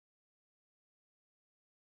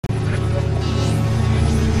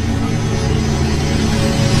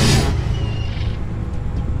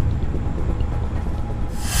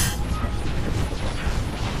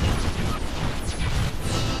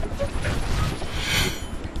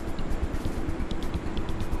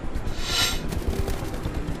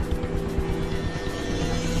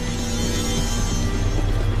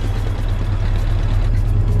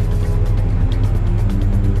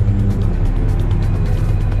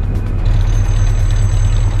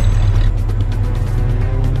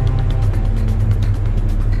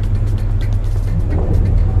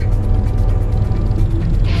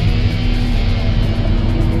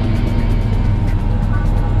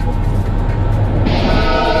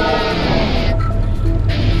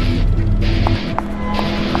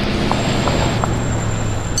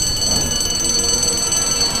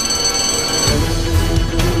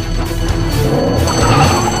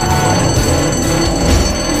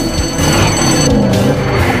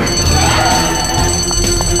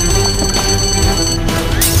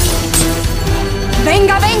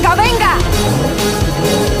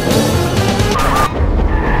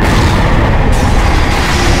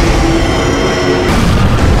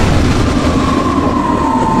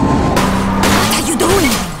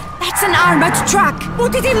track!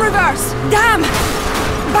 Put it in reverse! Damn!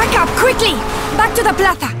 Back up, quickly! Back to the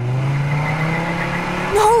plaza!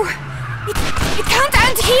 No! It can't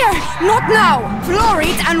end here! Not now! Floor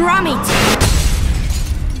it and ram it!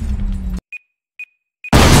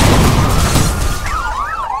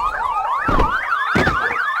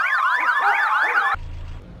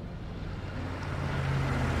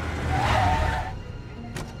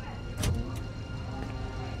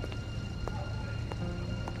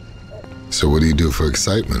 So what do you do for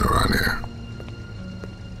excitement around here?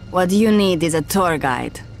 What you need is a tour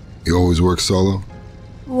guide. You always work solo?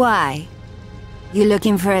 Why? You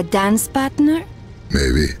looking for a dance partner?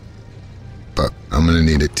 Maybe. But I'm gonna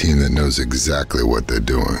need a team that knows exactly what they're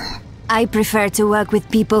doing. I prefer to work with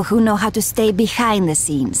people who know how to stay behind the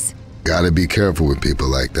scenes. Gotta be careful with people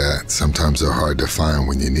like that. Sometimes they're hard to find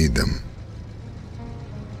when you need them.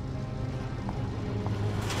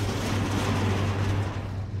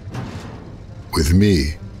 With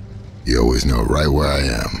me, you always know right where I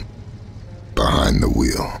am. Behind the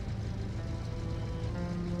wheel.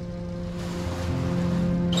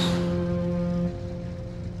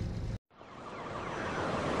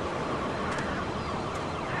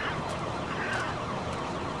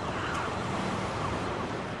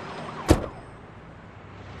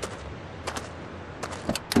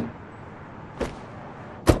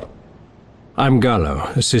 I'm Gallo,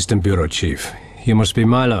 Assistant Bureau Chief. You must be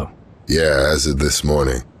Milo. Yeah, as of this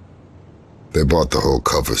morning. They bought the whole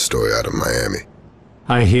cover story out of Miami.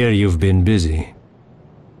 I hear you've been busy.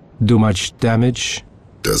 Do much damage?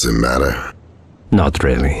 Doesn't matter. Not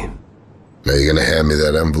really. Now you gonna hand me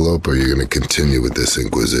that envelope or you gonna continue with this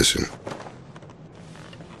inquisition?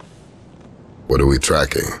 What are we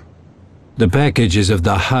tracking? The package is of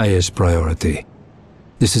the highest priority.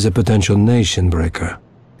 This is a potential nation breaker.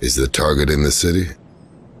 Is the target in the city?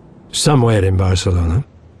 Somewhere in Barcelona.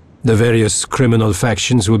 The various criminal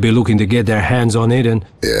factions will be looking to get their hands on it and...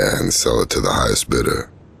 Yeah, and sell it to the highest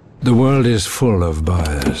bidder. The world is full of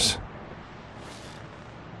buyers.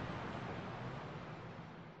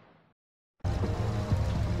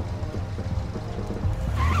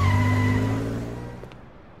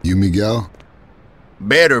 You Miguel?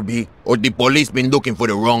 Better be, or the police been looking for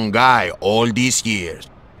the wrong guy all these years.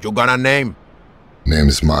 You got a name?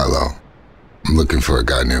 Name's Milo. I'm looking for a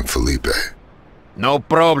guy named Felipe. No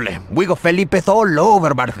problem. We got Felipes all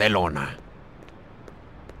over Barcelona.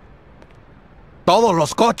 Todos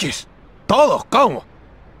los coches. Todos, ¿cómo?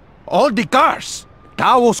 All the cars.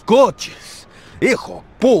 Todos coches. Hijo,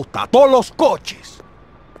 puta, todos los coches.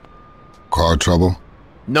 Car trouble?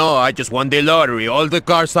 No, I just won the lottery. All the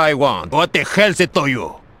cars I want. What the hell's it to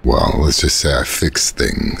you? Well, let's just say I fix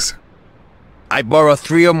things. I borrowed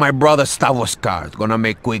 3 of my brother's Star Wars cars. Gonna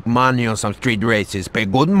make quick money on some street races. Pay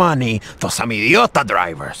good money for some idiota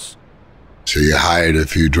drivers. So you hired a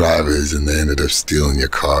few drivers and they ended up stealing your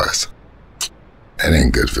cars. That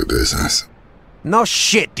ain't good for business. No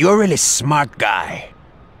shit, you're a really smart guy.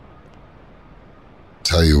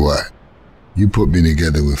 Tell you what, you put me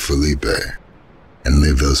together with Felipe and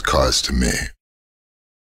leave those cars to me.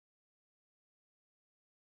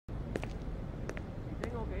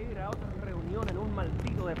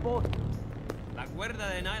 La cuerda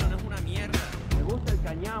de nylon es una mierda. Me gusta el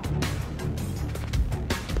cañamo.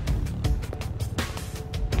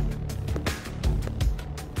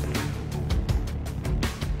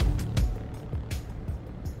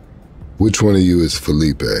 Which one of you is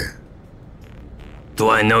Felipe? Do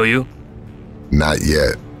I know you? Not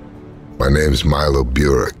yet. My name's Milo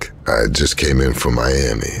Burek. I just came in from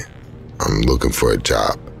Miami. I'm looking for a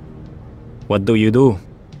job. What do you do,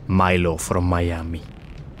 Milo from Miami?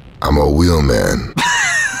 I'm a wheelman.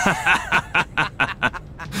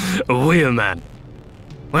 Wheelman.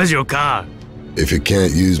 Where's your car? If you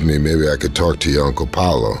can't use me, maybe I could talk to your Uncle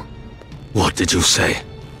Paulo. What did you say?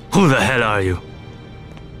 Who the hell are you?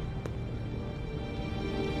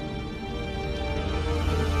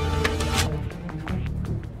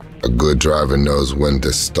 A good driver knows when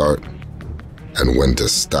to start and when to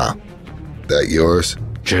stop. That yours?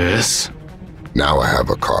 Yes. Now I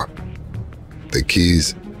have a car. The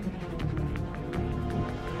keys.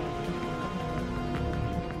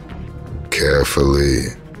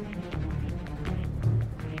 Carefully.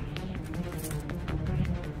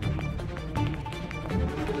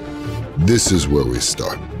 This is where we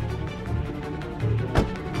start.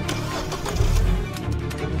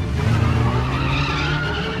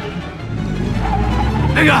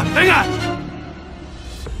 Venga, venga!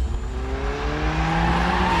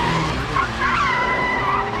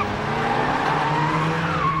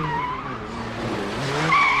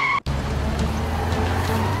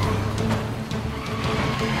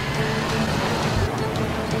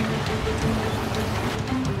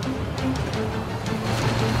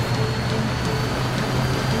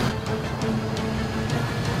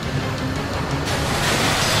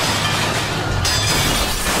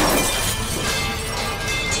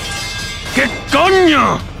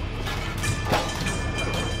 ¡Coño!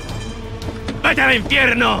 ¡Vete al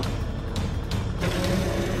infierno!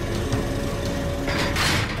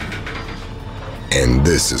 And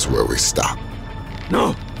this is where we stop.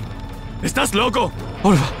 ¡No! ¿Estás loco?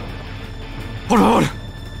 Por favor.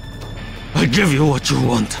 I'll give you what you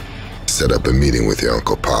want. Set up a meeting with your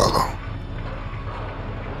Uncle Paulo.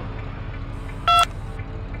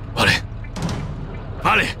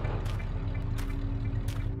 Vale.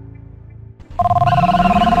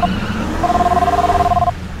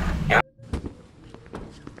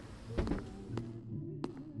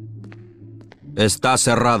 Está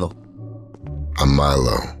cerrado. I'm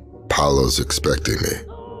Milo. Paulo's expecting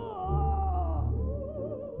me.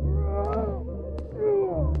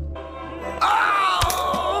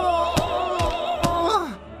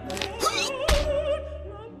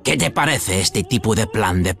 ¿Qué te parece este tipo de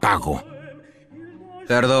plan de pago?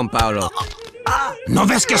 Perdón, Paulo. ¿No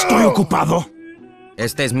ves que estoy ocupado?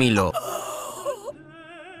 Este es Milo.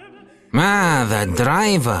 Ah, the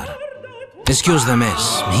driver. Excuse the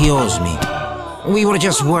mess. He owes me. We were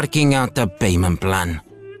just working out the payment plan.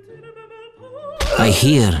 I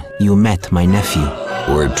hear you met my nephew.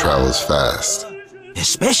 Word travels fast.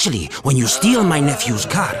 Especially when you steal my nephew's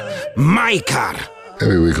car. My car!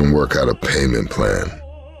 Maybe we can work out a payment plan.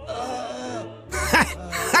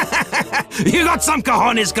 You got some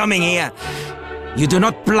cojones coming here. You do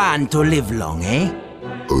not plan to live long, eh?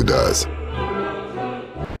 Who does?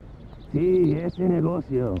 Sí, ese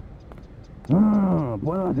negocio.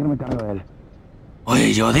 Puedo hacerme cargo de él.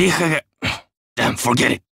 Oye, yo dije que... Damn,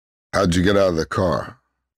 forget it. How'd you get out of the car?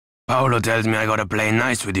 Paulo tells me I gotta play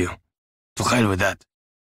nice with you. To hell with that.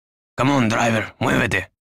 Come on, driver, muévete.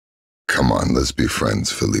 Come on, let's be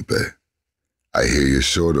friends, Felipe. I hear you're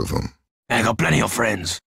short of them. I got plenty of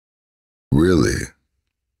friends. Really?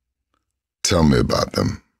 Tell me about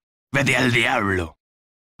them. Vete al diablo.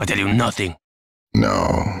 I tell you nothing.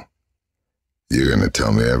 No. You're gonna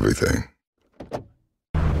tell me everything.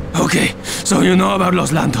 Okay, so you know about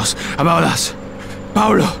Los Lantos, about us.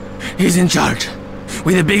 Paulo, he's in charge.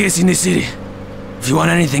 We're the biggest in the city. If you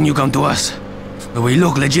want anything, you come to us. But we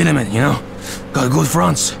look legitimate, you know? Got good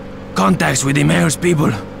fronts. Contacts with the mayor's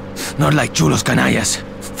people. Not like chulos canallas.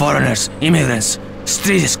 Foreigners, immigrants,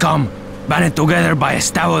 street scum. Banded together by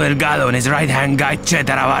Estavo Delgado and his right-hand guy, Che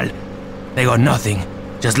Tarabal. They got nothing.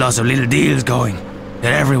 Just lots of little deals going.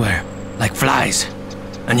 They're everywhere. Like flies.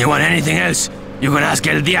 And you want anything else, you can ask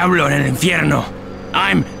El Diablo en el Infierno.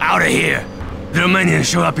 I'm out of here. The Romanians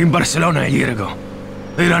showed up in Barcelona a year ago.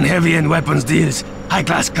 They run heavy-end weapons deals,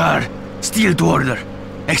 high-class car, steel to order,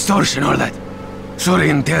 extortion, all that. Sorry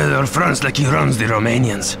in Theodore fronts like he runs the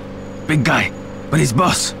Romanians. Big guy, but his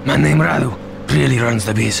boss, man named Radu, really runs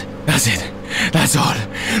the biz. That's it. That's all.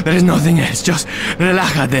 There is nothing else. Just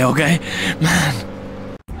relájate, okay? Man.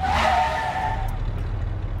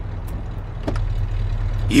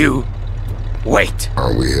 You wait.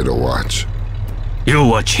 Are we here to watch? You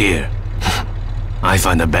watch here. I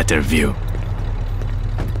find a better view.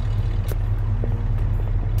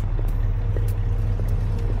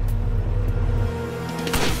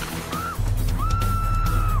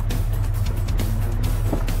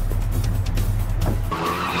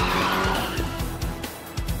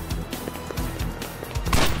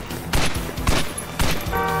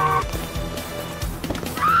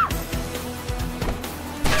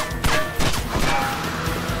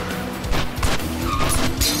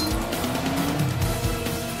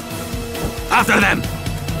 After them!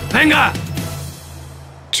 Venga!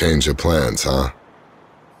 Change your plans, huh?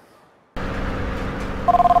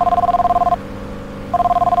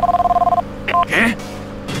 ¿Qué?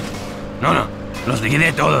 No, los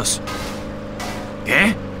liquidé todos.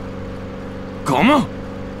 ¿Qué? ¿Cómo?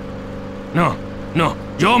 No,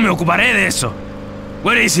 yo me ocuparé de eso.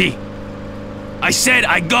 Where is he? I said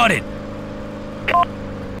I got it!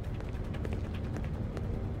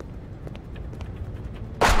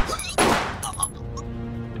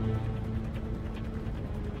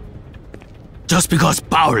 Just because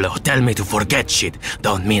Paulo tell me to forget shit,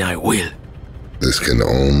 don't mean I will. This can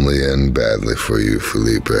only end badly for you,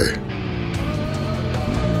 Felipe.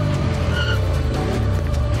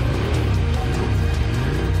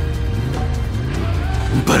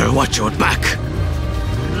 Better watch your back.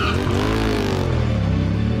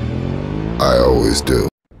 I always do.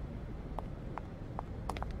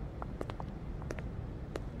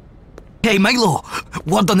 Hey Milo,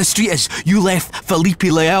 word on the street is you left Felipe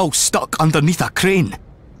Leal stuck underneath a crane.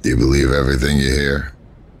 You believe everything you hear?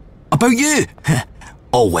 About you?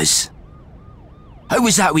 Always. How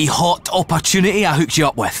was that wee hot opportunity I hooked you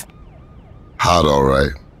up with? Hot, all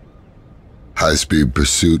right. High-speed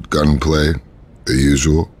pursuit, gunplay. The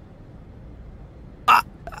usual?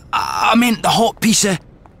 I meant the hot pizza.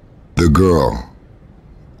 The girl.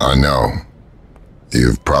 I know.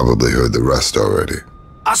 You've probably heard the rest already.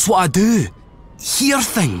 That's what I do. Hear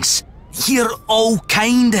things. Hear all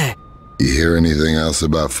kinda. You hear anything else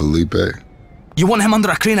about Felipe? You want him under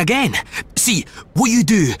a crane again? See, what you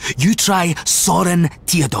do, you try Soren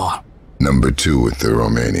Theodore. Number 2 with the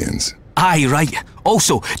Romanians. Aye, right.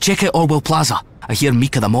 Also, check out Orwell Plaza. I hear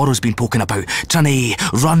Mika the Morrow's been poking about, trying to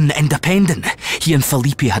run independent. He and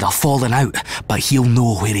Felipe had a falling out, but he'll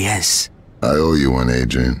know where he is. I owe you one,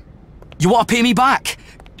 Adrian. You want to pay me back?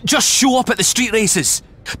 Just show up at the street races.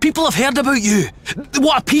 People have heard about you. They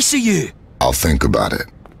want a piece of you. I'll think about it.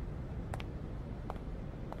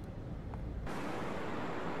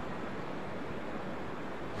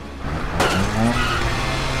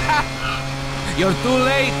 You're too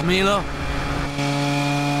late, Milo.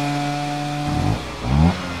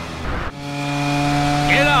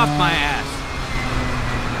 Get off my ass!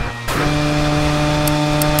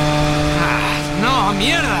 No,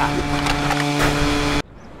 mierda!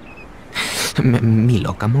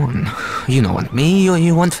 Milo, come on. You don't want me,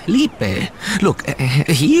 you want Felipe. Look,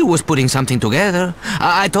 he was putting something together.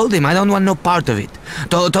 I told him I don't want no part of it.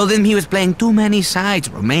 Told him he was playing too many sides.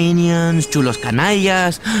 Romanians, chulos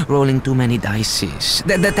canallas, rolling too many dices.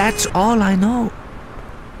 That's all I know.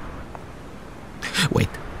 Wait.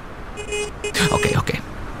 Okay.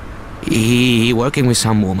 He working with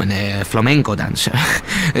some woman, a flamenco dancer.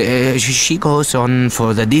 She goes on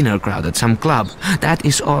for the dinner crowd at some club. That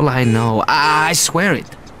is all I know. I swear it.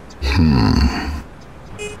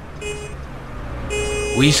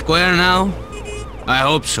 We square now? I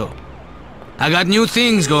hope so. I got new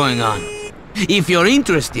things going on. If you're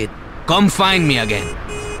interested, come find me again.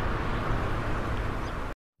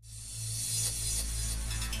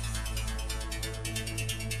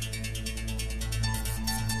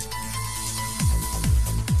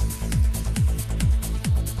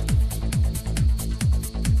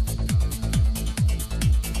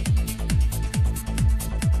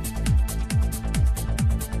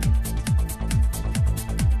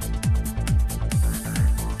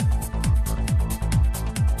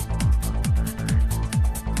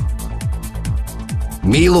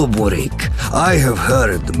 Milo Buric, I have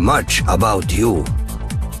heard much about you.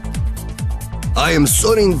 I am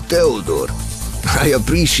Sorin Theodor. I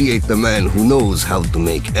appreciate the man who knows how to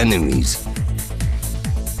make enemies.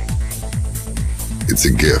 It's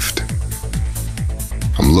a gift.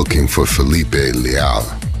 I'm looking for Felipe Leal.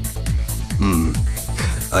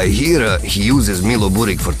 I hear he uses Milo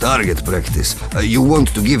Buric for target practice. You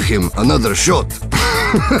want to give him another shot?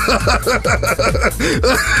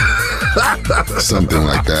 Something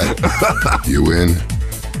like that. You in?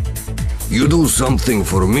 You do something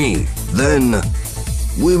for me, then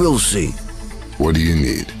we will see. What do you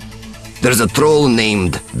need? There's a troll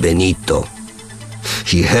named Benito.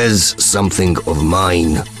 He has something of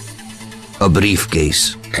mine. A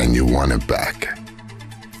briefcase. And you want it back.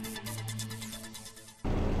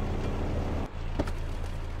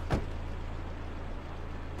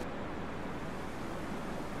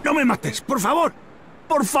 ¡No me mates! ¡Por favor!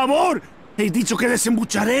 ¡Por favor! ¡He dicho que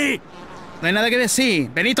desembucharé! No hay nada que decir.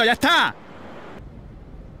 Benito, ya está.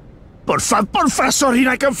 Porfa, Sorin,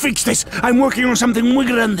 I can fix this. I'm working on something muy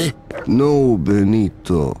grande. No,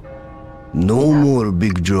 Benito. No more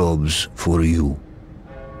big jobs for you.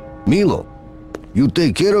 Milo, you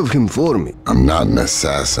take care of him for me. I'm not an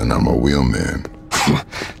assassin, I'm a wheelman.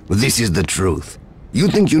 This is the truth. You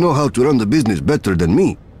think you know how to run the business better than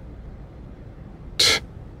me?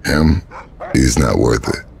 Him? He's not worth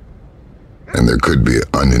it. And there could be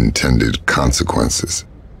unintended consequences.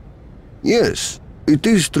 Yes, it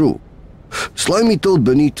is true. Slimy told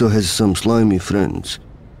Benito has some slimy friends.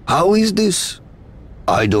 How is this?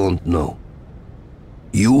 I don't know.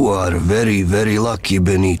 You are very, very lucky,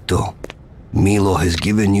 Benito. Milo has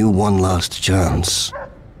given you one last chance.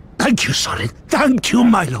 Thank you, Sorin. Thank you,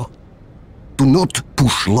 Milo. Do not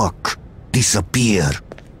push luck. Disappear.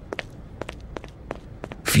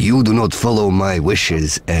 If you do not follow my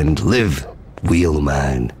wishes and live,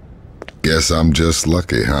 Wheelman. Guess I'm just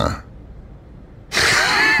lucky, huh?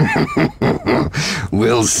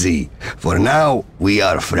 We'll see. For now, we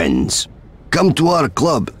are friends. Come to our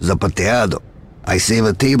club, Zapateado. I save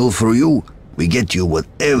a table for you. We get you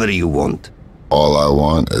whatever you want. All I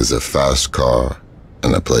want is a fast car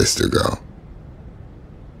and a place to go.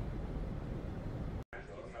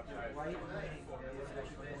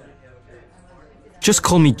 Just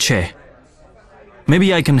call me Che.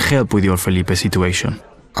 Maybe I can help with your Felipe situation.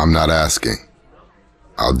 I'm not asking.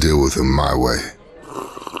 I'll deal with him my way.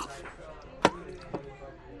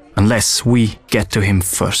 Unless we get to him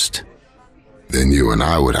first. Then you and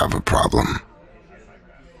I would have a problem.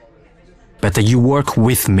 Better you work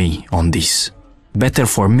with me on this. Better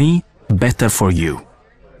for me, better for you.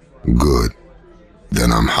 Good.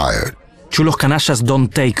 Then I'm hired. Chulos canallas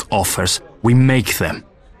don't take offers, we make them.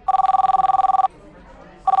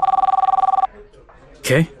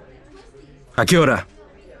 ¿Qué? ¿A qué hora?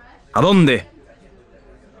 ¿A dónde?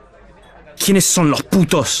 ¿Quiénes son los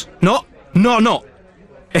putos? No, no, no.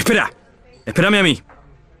 Espera. Espérame a mí.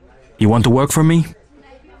 You want to work for me?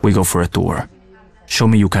 We go for a tour. Show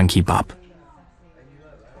me you can keep up.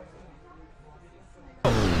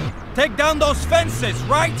 Take down those fences,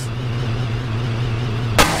 right?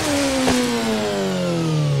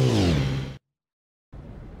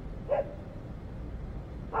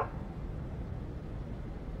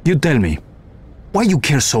 You tell me, why you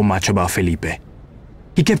care so much about Felipe?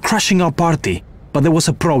 He kept crashing our party, but there was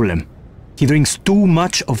a problem. He drinks too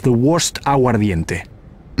much of the worst aguardiente.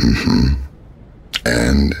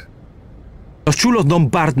 And? Los chulos don't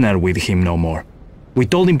partner with him no more. We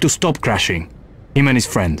told him to stop crashing. Him and his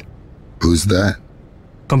friend. Who's that?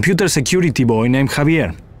 Computer security boy named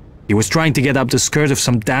Javier. He was trying to get up the skirt of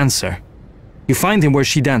some dancer. You find him where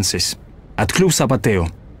she dances, at Club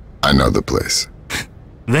Zapateo. I know the place.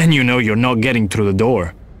 Then you know you're not getting through the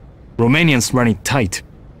door. Romanians run it tight.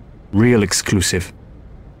 Real exclusive.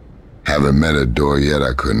 Haven't met a door yet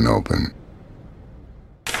I couldn't open.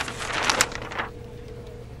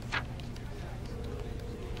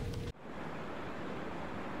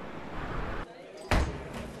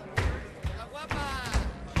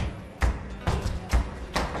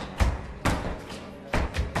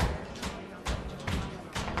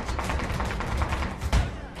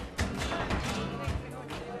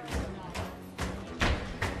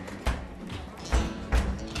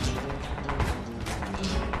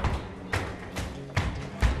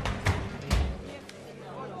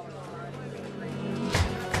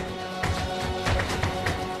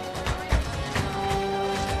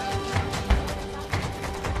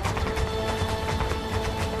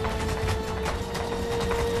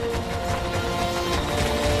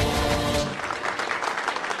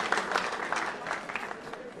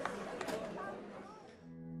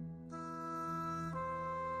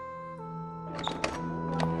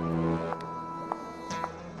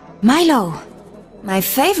 Milo, my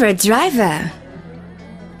favorite driver.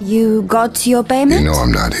 You got your payment? You know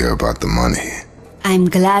I'm not here about the money. I'm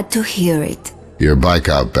glad to hear it. Your bike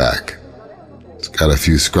out back. It's got a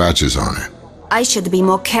few scratches on it. I should be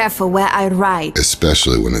more careful where I ride.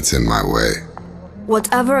 Especially when it's in my way.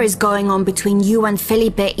 Whatever is going on between you and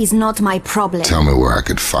Felipe is not my problem. Tell me where I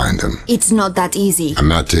could find him. It's not that easy. I'm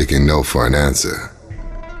not taking no for an answer.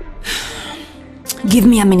 Give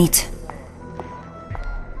me a minute.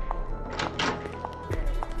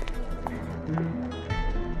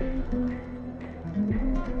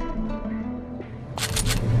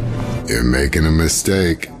 You're making a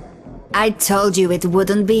mistake. I told you it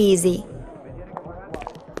wouldn't be easy.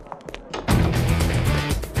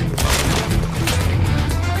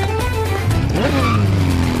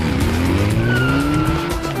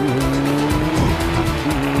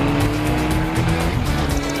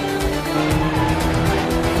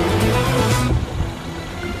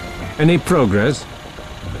 Any progress?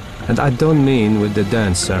 And I don't mean with the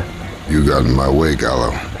dancer. You got in my way,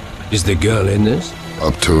 Gallo. Is the girl in this?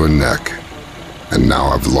 Up to her neck. And now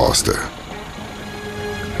I've lost her.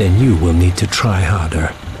 Then you will need to try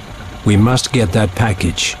harder. We must get that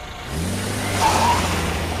package.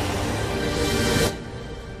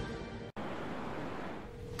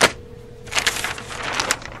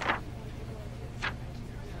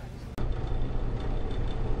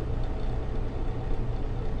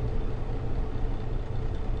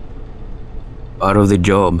 Part of the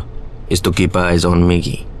job is to keep eyes on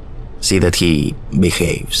Miggy. See that he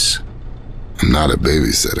behaves. I'm not a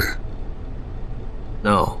babysitter.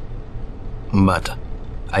 No. But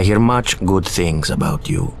I hear much good things about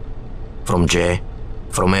you. From Jay,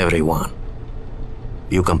 from everyone.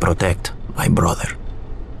 You can protect my brother.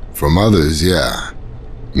 From others, yeah.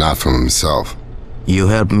 Not from himself. You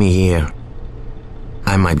help me here.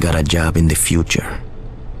 I might get a job in the future.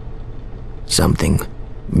 Something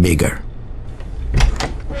bigger.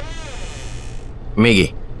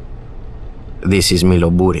 Miggy, this is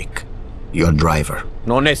Milo Buric, your driver.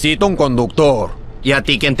 No necesito un conductor. ¿Y a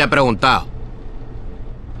ti quién te ha preguntado?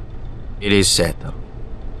 It is settled.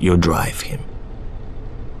 You drive him.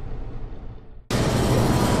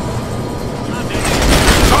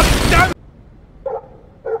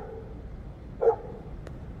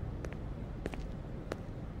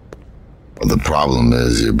 Well, the problem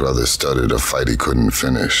is your brother started a fight he couldn't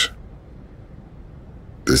finish.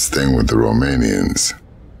 This thing with the Romanians,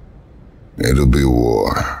 it'll be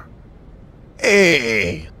war.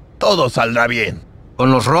 Todo saldrá bien.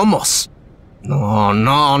 Con los romos. No,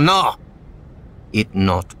 no, no. It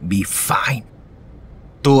not be fine.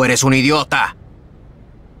 Tú eres un idiota.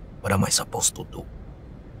 What am I supposed to do?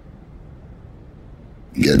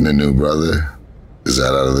 Getting a new brother? Is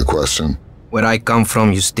that out of the question? Where I come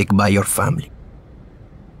from, you stick by your family.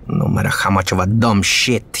 No matter how much of a dumb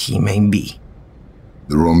shit he may be.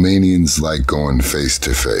 The Romanians like going face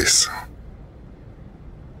to face.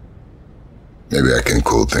 Maybe I can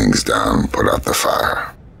cool things down, put out the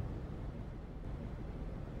fire.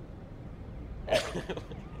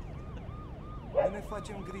 Nu ne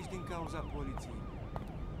facem griji din cauza poliției.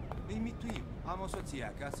 Îi mituim. Am o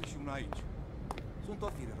soție acasă și una aici. Sunt o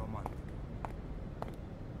fire romană.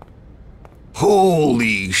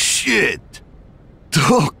 Holy shit!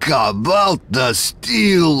 Talk about the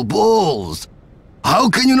steel balls! How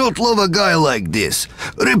can you not love a guy like this?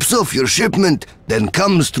 Rips off your shipment, then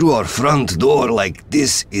comes through our front door like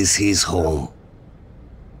this is his home.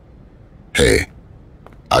 Hey,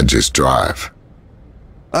 I just drive.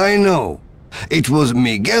 I know. It was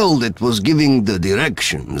Miguel that was giving the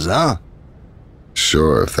directions, huh?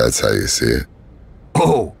 Sure, if that's how you see it.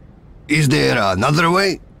 Oh, is there another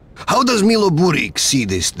way? How does Milo Buric see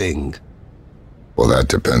this thing? Well, that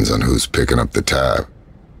depends on who's picking up the tab.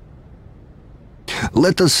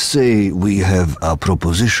 Let us say we have a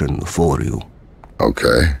proposition for you.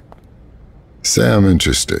 Okay. Say I'm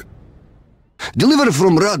interested. Deliver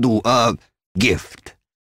from Radu a gift.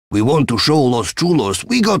 We want to show Los Chulos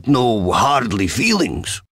we got no hardly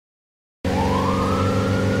feelings.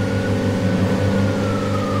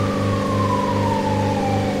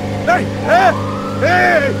 Hey! Hey!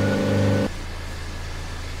 Hey!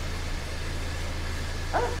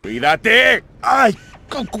 ¡Cuídate! ¡Ay!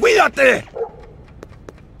 ¡Cuídate!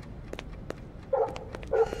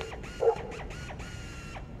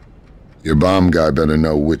 Your bomb guy better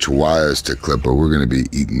know which wires to clip or we're gonna be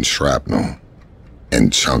eating shrapnel.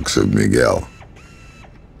 And chunks of Miguel.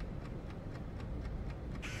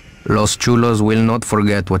 Los Chulos will not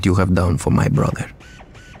forget what you have done for my brother.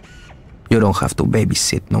 You don't have to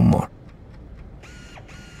babysit no more.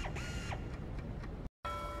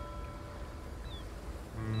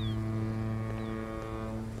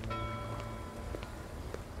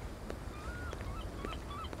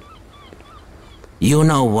 You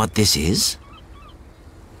know what this is?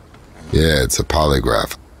 Yeah, it's a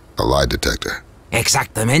polygraph. A lie detector.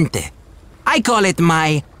 Exactamente. I call it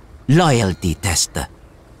my loyalty tester.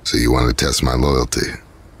 So you want to test my loyalty?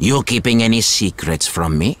 You keeping any secrets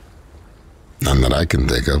from me? None that I can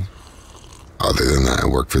think of. Other than that, I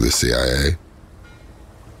work for the CIA.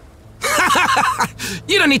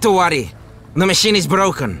 You don't need to worry. The machine is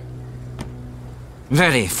broken.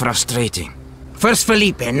 Very frustrating. First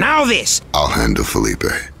Felipe, now this. I'll handle Felipe.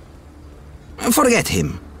 Forget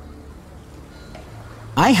him.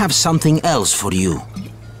 I have something else for you.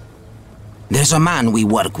 There's a man we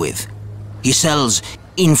work with. He sells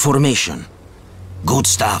information. Good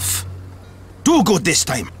stuff. Too good this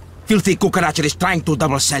time. Filthy Cucaracha is trying to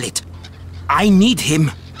double sell it. I need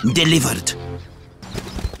him delivered.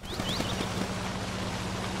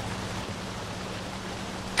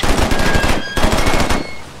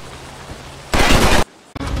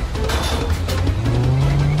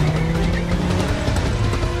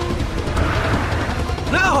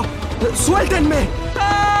 ¡No! ¡Suéltenme!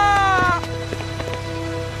 ¡Ah!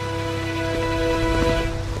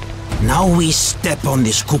 Now we step on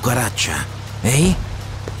this cucaracha, eh?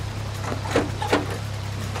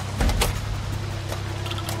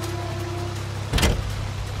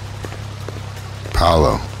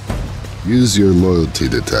 Paolo, use your loyalty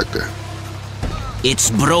detector.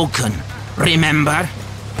 It's broken, remember?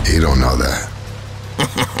 You don't know that.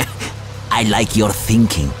 I like your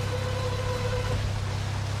thinking.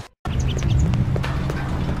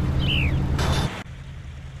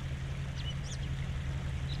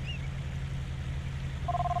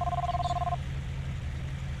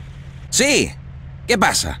 Sí, ¿qué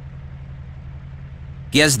pasa?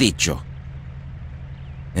 ¿Qué has dicho?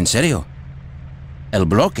 ¿En serio? ¿El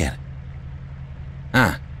broker?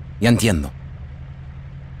 Ah, ya entiendo.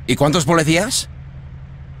 ¿Y cuántos policías?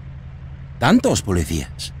 ¿Tantos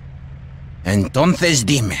policías? Entonces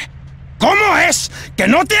dime, ¿cómo es que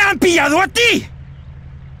no te han pillado a ti?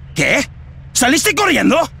 ¿Qué? ¿Saliste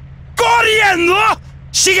corriendo? ¡Corriendo!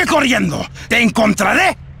 ¡Sigue corriendo! ¡Te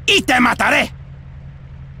encontraré y te mataré!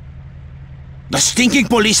 The stinking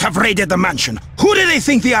police have raided the mansion. Who do they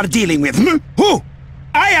think they are dealing with, hmm? Who?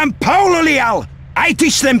 I am Paolo Leal. I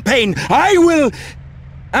teach them pain. I will...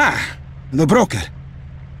 Ah, the broker.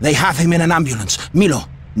 They have him in an ambulance. Milo,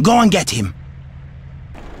 go and get him.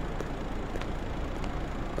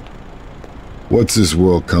 What's this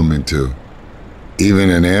world coming to?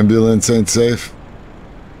 Even an ambulance ain't safe?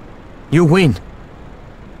 You win.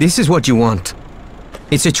 This is what you want.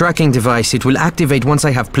 It's a tracking device. It will activate once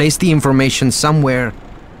I have placed the information somewhere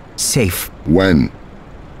safe. When?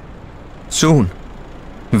 Soon.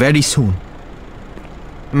 Very soon.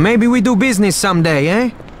 Maybe we do business someday, eh?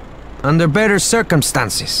 Under better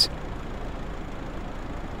circumstances.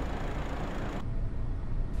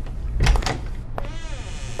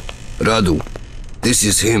 Radu, this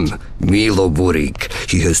is him, Milo Buric.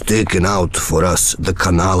 He has taken out for us the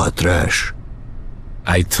Canala trash.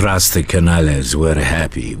 I trust the Canales were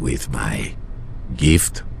happy with my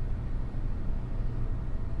gift.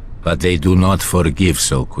 But they do not forgive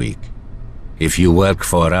so quick. If you work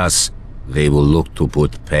for us, they will look to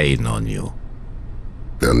put pain on you.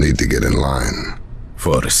 They'll need to get in line.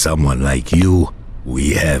 For someone like you,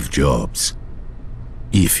 we have jobs.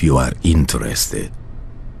 If you are interested.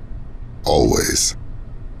 Always.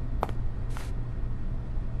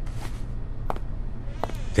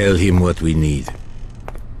 Tell him what we need.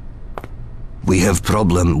 We have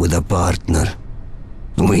problem with a partner.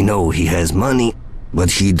 We know he has money,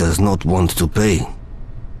 but he does not want to pay.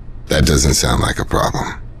 That doesn't sound like a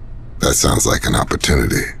problem. That sounds like an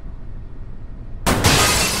opportunity.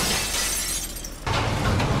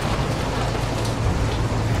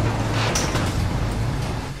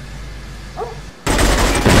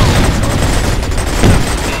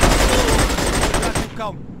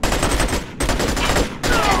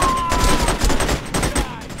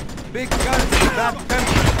 Big guns in that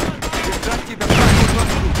temple. Distracted the back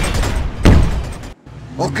of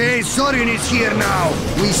Okay, Sorin is here now.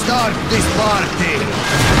 We start this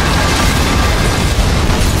party.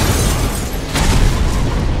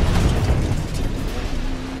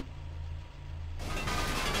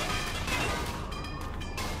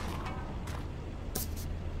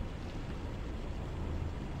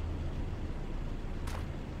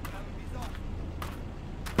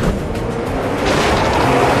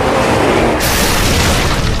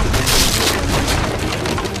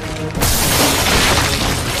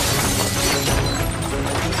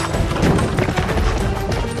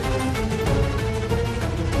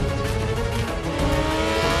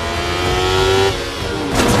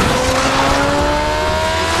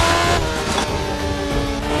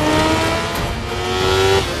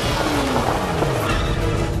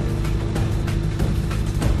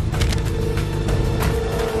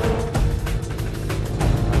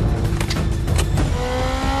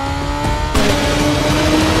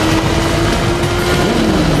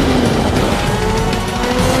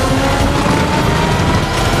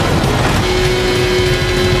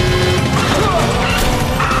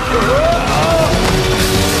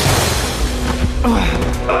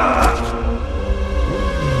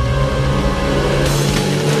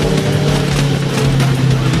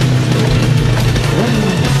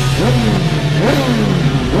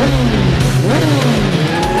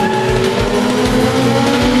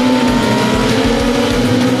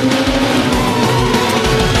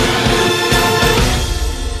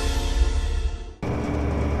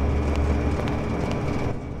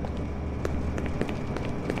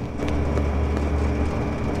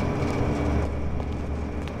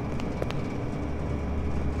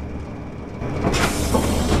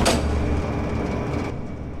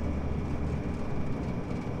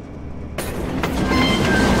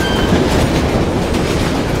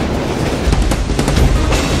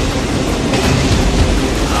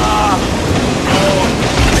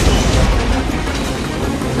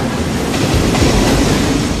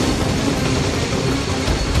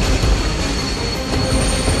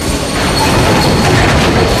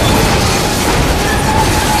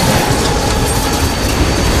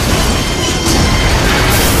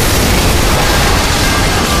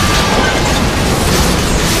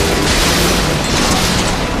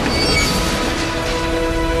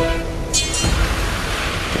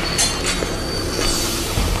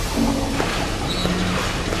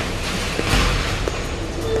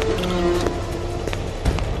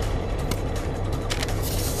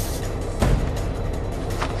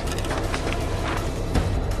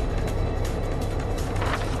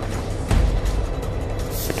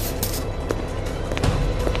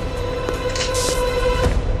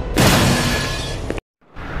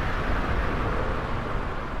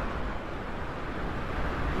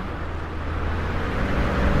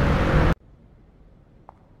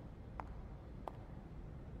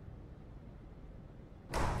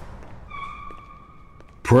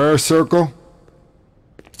 prayer circle?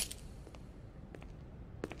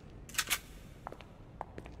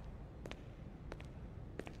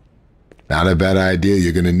 Not a bad idea.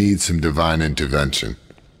 You're gonna need some divine intervention.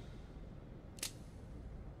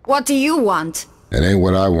 What do you want? It ain't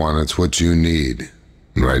what I want, it's what you need.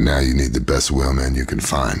 And right now you need the best wheelman you can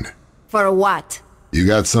find. For what? You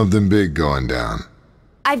got something big going down.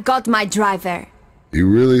 I've got my driver. You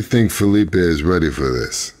really think Felipe is ready for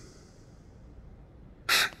this?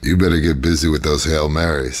 You better get busy with those Hail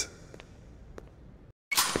Marys.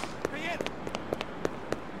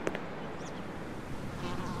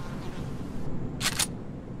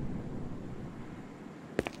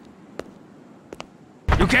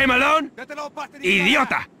 You came alone?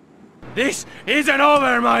 Idiota! This isn't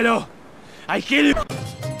over, Milo! I kill you!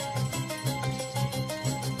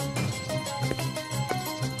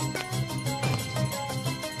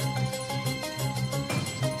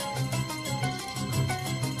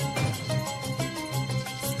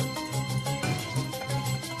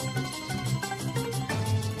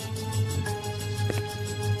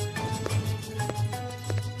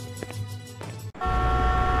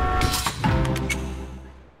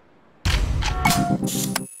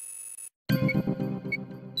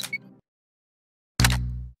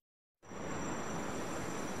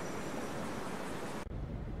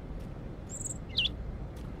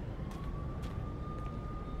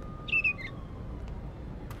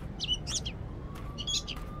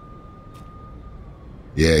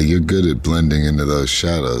 Yeah, you're good at blending into those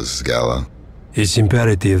shadows, Gallo. It's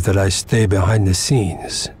imperative that I stay behind the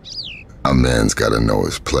scenes. A man's gotta know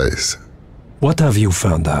his place. What have you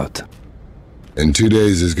found out? In 2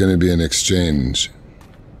 days, there's gonna be an exchange.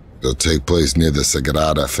 It'll take place near the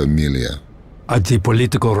Sagrada Familia. At the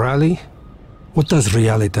political rally? What does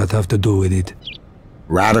Realidad have to do with it?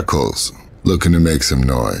 Radicals looking to make some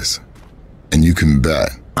noise. And you can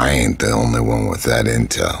bet I ain't the only one with that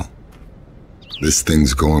intel. This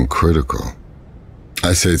thing's going critical.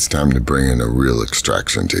 I say it's time to bring in a real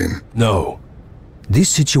extraction team. No. This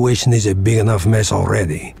situation is a big enough mess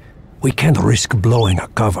already. We can't risk blowing a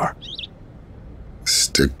cover.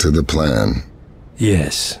 Stick to the plan.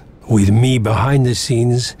 Yes, with me behind the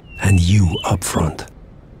scenes and you up front.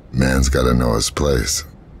 Man's gotta know his place.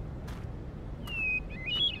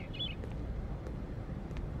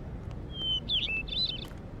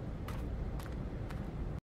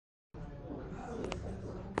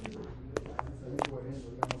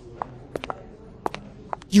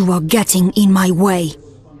 You are getting in my way.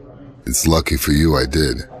 It's lucky for you I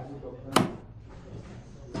did.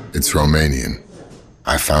 It's Romanian.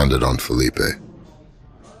 I found it on Felipe.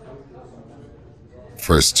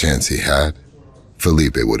 First chance he had,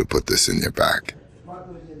 Felipe would have put this in your back.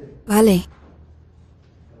 Vale.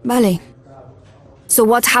 Vale. So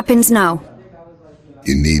what happens now?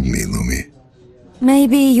 You need me, Lumi.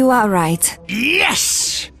 Maybe you are right.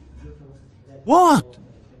 Yes! What?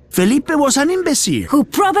 Felipe was an imbecile. Who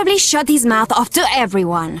probably shut his mouth off to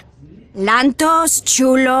everyone. Lantos,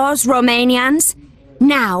 Chulos, Romanians.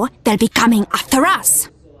 Now they'll be coming after us.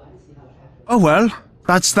 Oh well,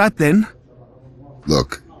 that's that then.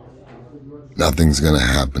 Look, nothing's gonna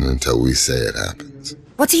happen until we say it happens.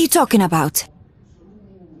 What are you talking about?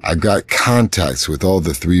 I got contacts with all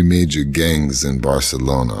the 3 major gangs in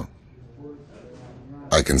Barcelona.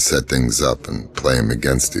 I can set things up and play them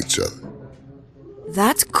against each other.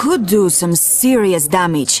 That could do some serious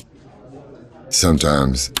damage.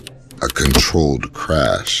 Sometimes a controlled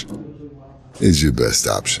crash is your best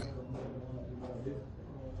option.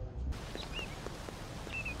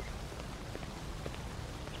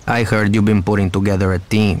 I heard you've been putting together a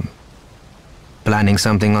team. Planning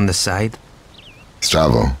something on the side?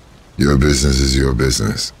 Stravo, your business is your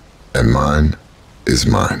business, and mine is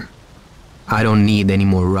mine. I don't need any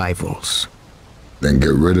more rivals. Then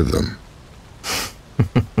get rid of them.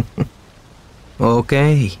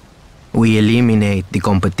 Okay. We eliminate the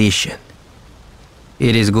competition.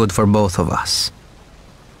 It is good for both of us.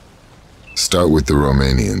 Start with the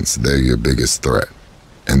Romanians. They're your biggest threat.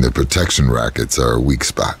 And the protection rackets are a weak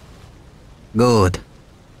spot. Good.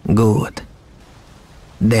 Good.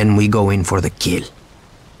 Then we go in for the kill.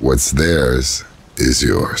 What's theirs is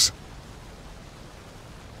yours.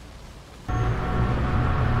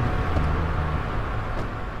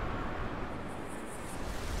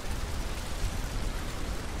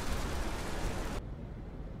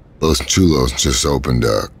 Those chulos just opened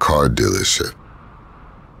a car dealership.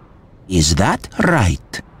 Is that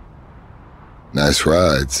right? Nice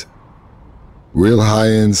rides. Real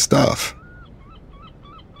high-end stuff.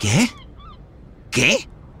 ¿Qué? ¿Qué?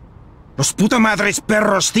 Los puta madres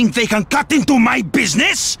perros think they can cut into my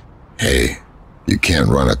business? Hey, You can't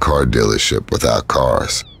run a car dealership without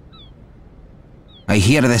cars. I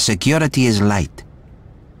hear the security is light.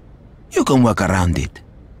 You can work around it.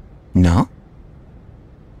 No?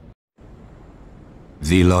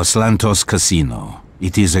 The Los Lantos Casino.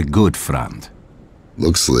 It is a good front.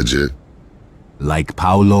 Looks legit. Like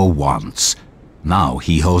Paulo wants. Now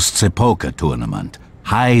he hosts a poker tournament.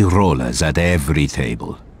 High rollers at every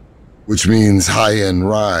table. Which means high-end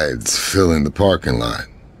rides filling the parking lot.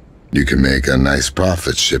 You can make a nice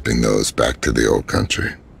profit shipping those back to the old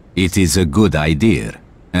country. It is a good idea,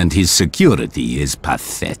 and his security is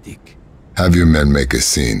pathetic. Have your men make a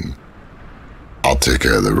scene. I'll take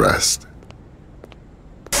care of the rest.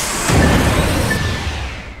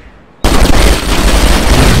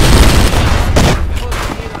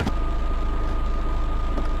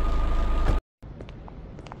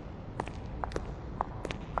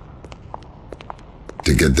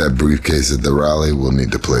 To get that briefcase at the rally, we'll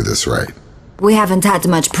need to play this right. We haven't had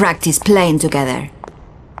much practice playing together.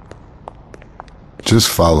 Just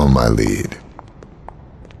follow my lead.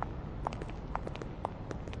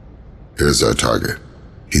 Here's our target.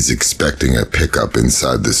 He's expecting a pickup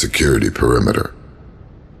inside the security perimeter.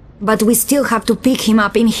 But we still have to pick him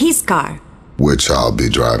up in his car. Which I'll be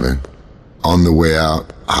driving. On the way out,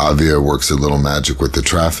 Javier works a little magic with the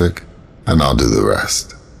traffic, and I'll do the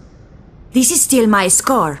rest. This is still my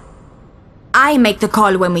score. I make the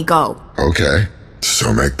call when we go. Okay,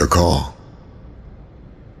 so make the call.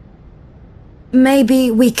 Maybe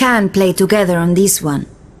we can play together on this one.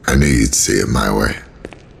 I knew you'd see it my way.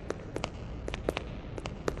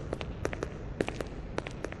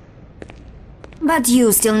 But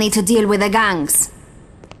you still need to deal with the gangs.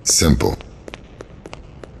 Simple.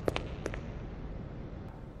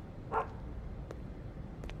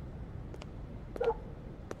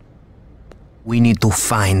 We need to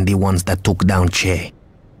find the ones that took down Che.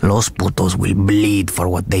 Los putos will bleed for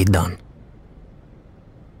what they done.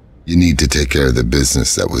 You need to take care of the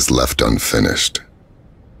business that was left unfinished.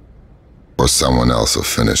 Or someone else will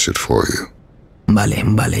finish it for you.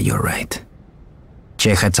 Vale, you're right.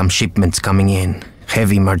 Che had some shipments coming in.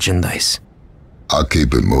 Heavy merchandise. I'll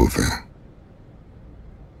keep it moving.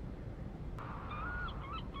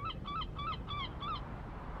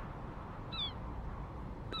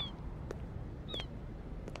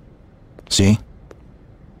 ¿Sí?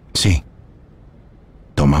 Sí.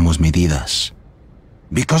 Tomamos medidas.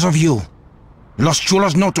 Because of you. Los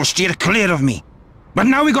chulos know to steer clear of me. But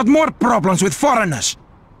now we got more problems with foreigners.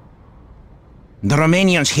 The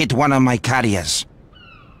Romanians hit one of my carriers.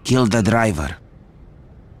 Killed the driver.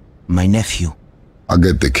 My nephew. I'll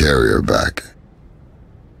get the carrier back.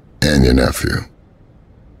 And your nephew.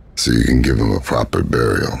 So you can give him a proper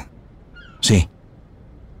burial. Sí.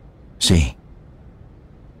 Sí.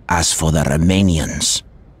 As for the Romanians...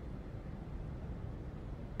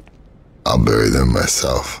 I'll bury them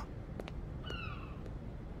myself.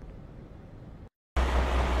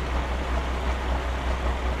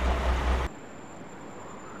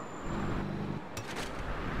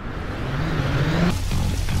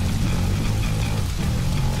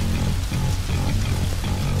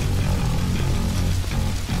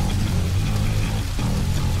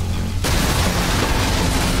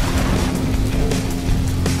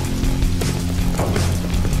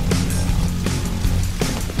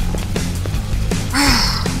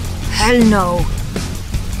 Hell no.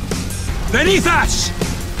 ¡Cenizas!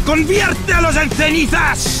 ¡Conviértelos en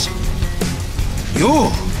cenizas! You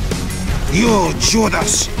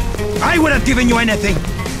Judas! I would have given you anything!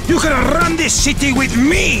 You could have run this city with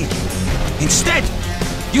me! Instead,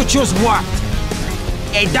 you chose what?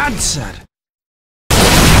 A dancer!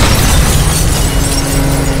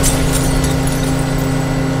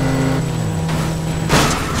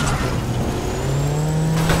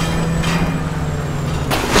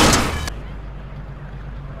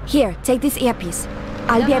 Here, take this earpiece.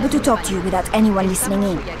 I'll be able to talk to you without anyone listening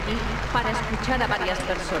in. Good.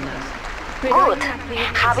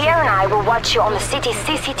 Javier and I will watch you on the city's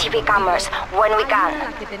CCTV cameras when we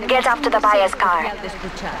can. Get up to the buyer's car.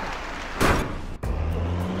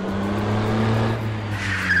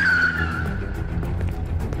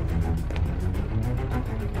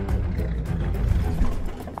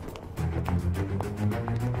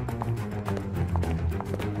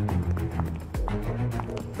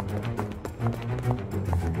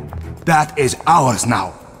 That is ours now.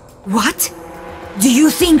 What? Do you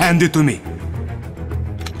think— Hand it to me.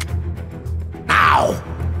 Now!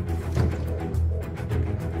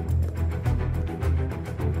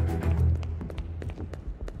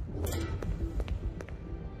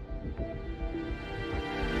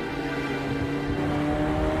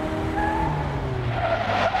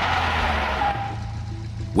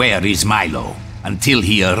 Where is Milo? Until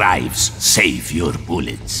he arrives, save your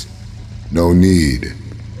bullets. No need.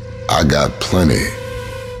 I got plenty.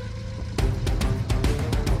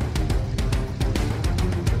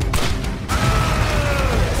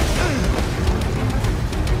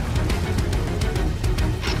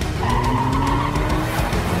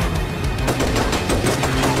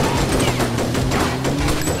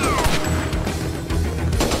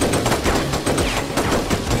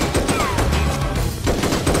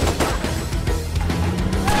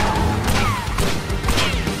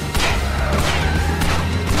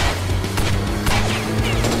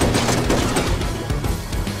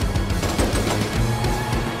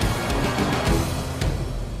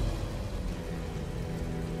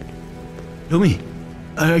 Lumi,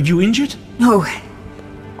 are you injured? No,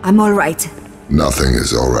 I'm all right. Nothing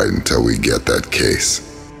is all right until we get that case.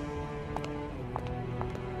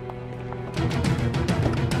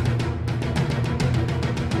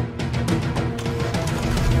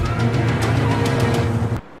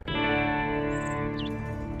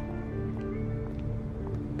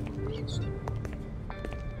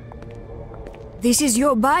 This is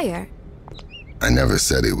your buyer? I never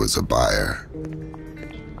said he was a buyer.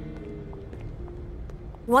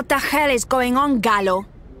 What the hell is going on, Gallo?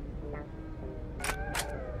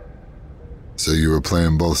 So you were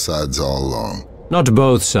playing both sides all along? Not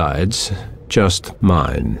both sides, just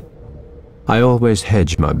mine. I always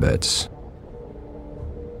hedge my bets.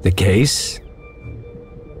 The case?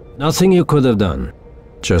 Nothing you could have done.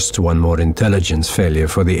 Just one more intelligence failure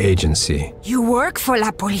for the agency. You work for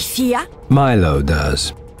La Policía? Milo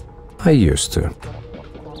does. I used to.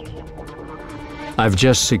 I've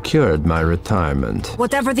just secured my retirement.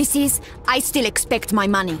 Whatever this is, I still expect my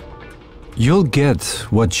money. You'll get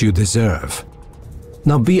what you deserve.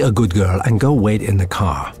 Now be a good girl and go wait in the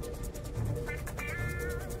car.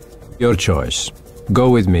 Your choice.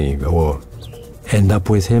 Go with me or end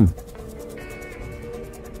up with him.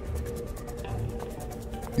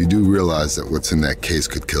 You do realize that what's in that case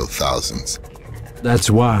could kill thousands.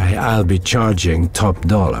 That's why I'll be charging top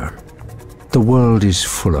dollar. The world is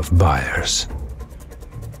full of buyers.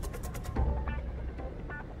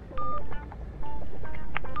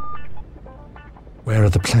 Where are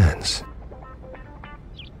the plans?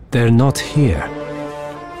 They're not here.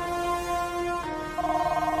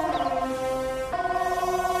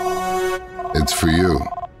 It's for you.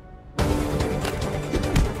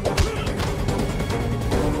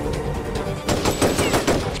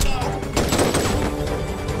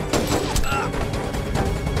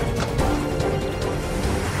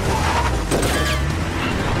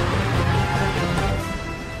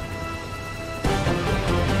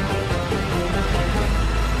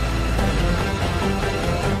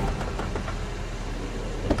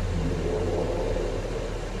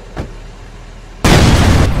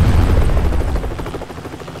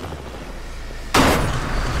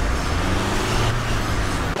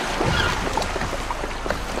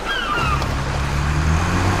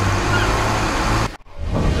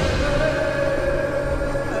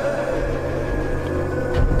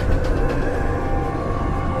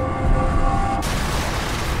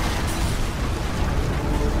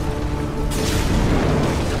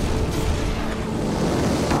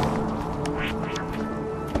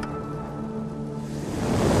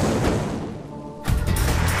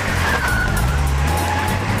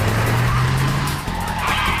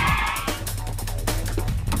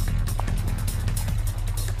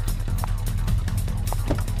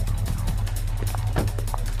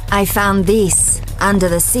 I found this under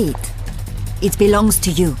the seat. It belongs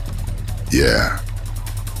to you. Yeah.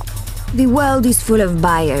 The world is full of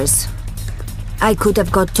buyers. I could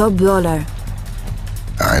have got top dollar.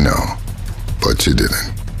 I know, but you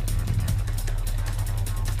didn't.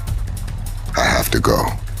 I have to go.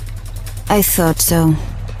 I thought so.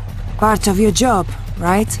 Part of your job,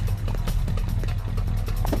 right?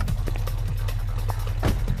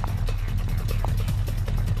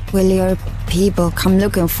 Will your people come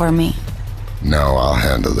looking for me? No, I'll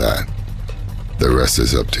handle that. The rest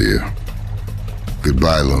is up to you.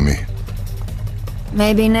 Goodbye, Lumi.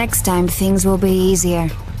 Maybe next time things will be easier.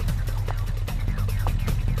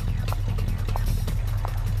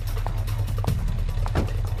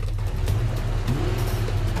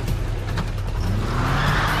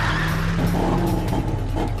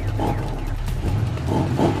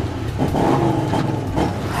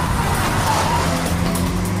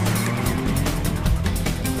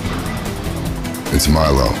 It's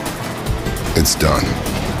Milo. It's done.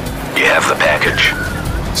 You have the package?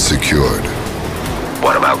 Secured.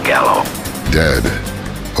 What about Gallo? Dead,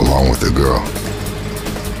 along with the girl.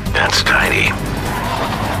 That's tidy.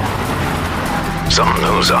 Some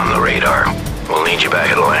news on the radar. We'll need you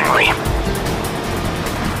back at Langley.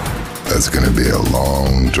 That's gonna be a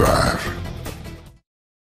long drive.